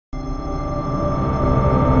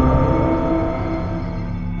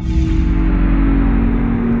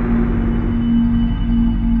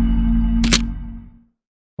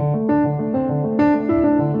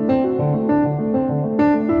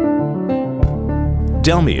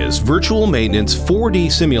DELMIA's virtual maintenance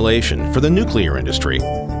 4D simulation for the nuclear industry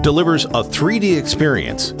delivers a 3D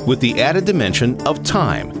experience with the added dimension of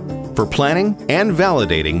time for planning and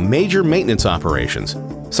validating major maintenance operations,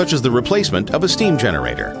 such as the replacement of a steam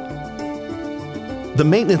generator. The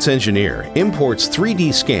maintenance engineer imports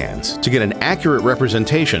 3D scans to get an accurate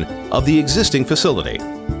representation of the existing facility,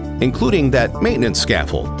 including that maintenance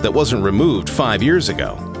scaffold that wasn't removed 5 years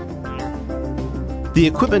ago. The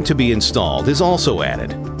equipment to be installed is also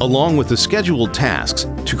added, along with the scheduled tasks,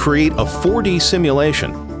 to create a 4D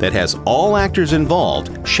simulation that has all actors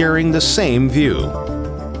involved sharing the same view.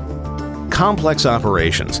 Complex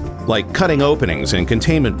operations, like cutting openings in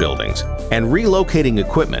containment buildings and relocating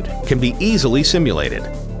equipment, can be easily simulated.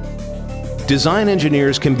 Design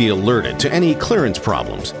engineers can be alerted to any clearance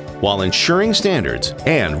problems while ensuring standards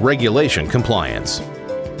and regulation compliance.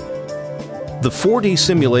 The 4D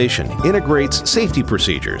simulation integrates safety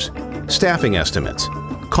procedures, staffing estimates,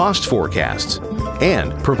 cost forecasts,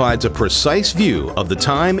 and provides a precise view of the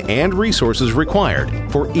time and resources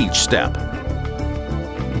required for each step.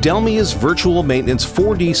 DELMIA's virtual maintenance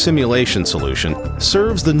 4D simulation solution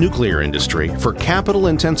serves the nuclear industry for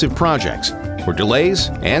capital-intensive projects where delays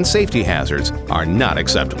and safety hazards are not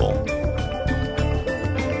acceptable.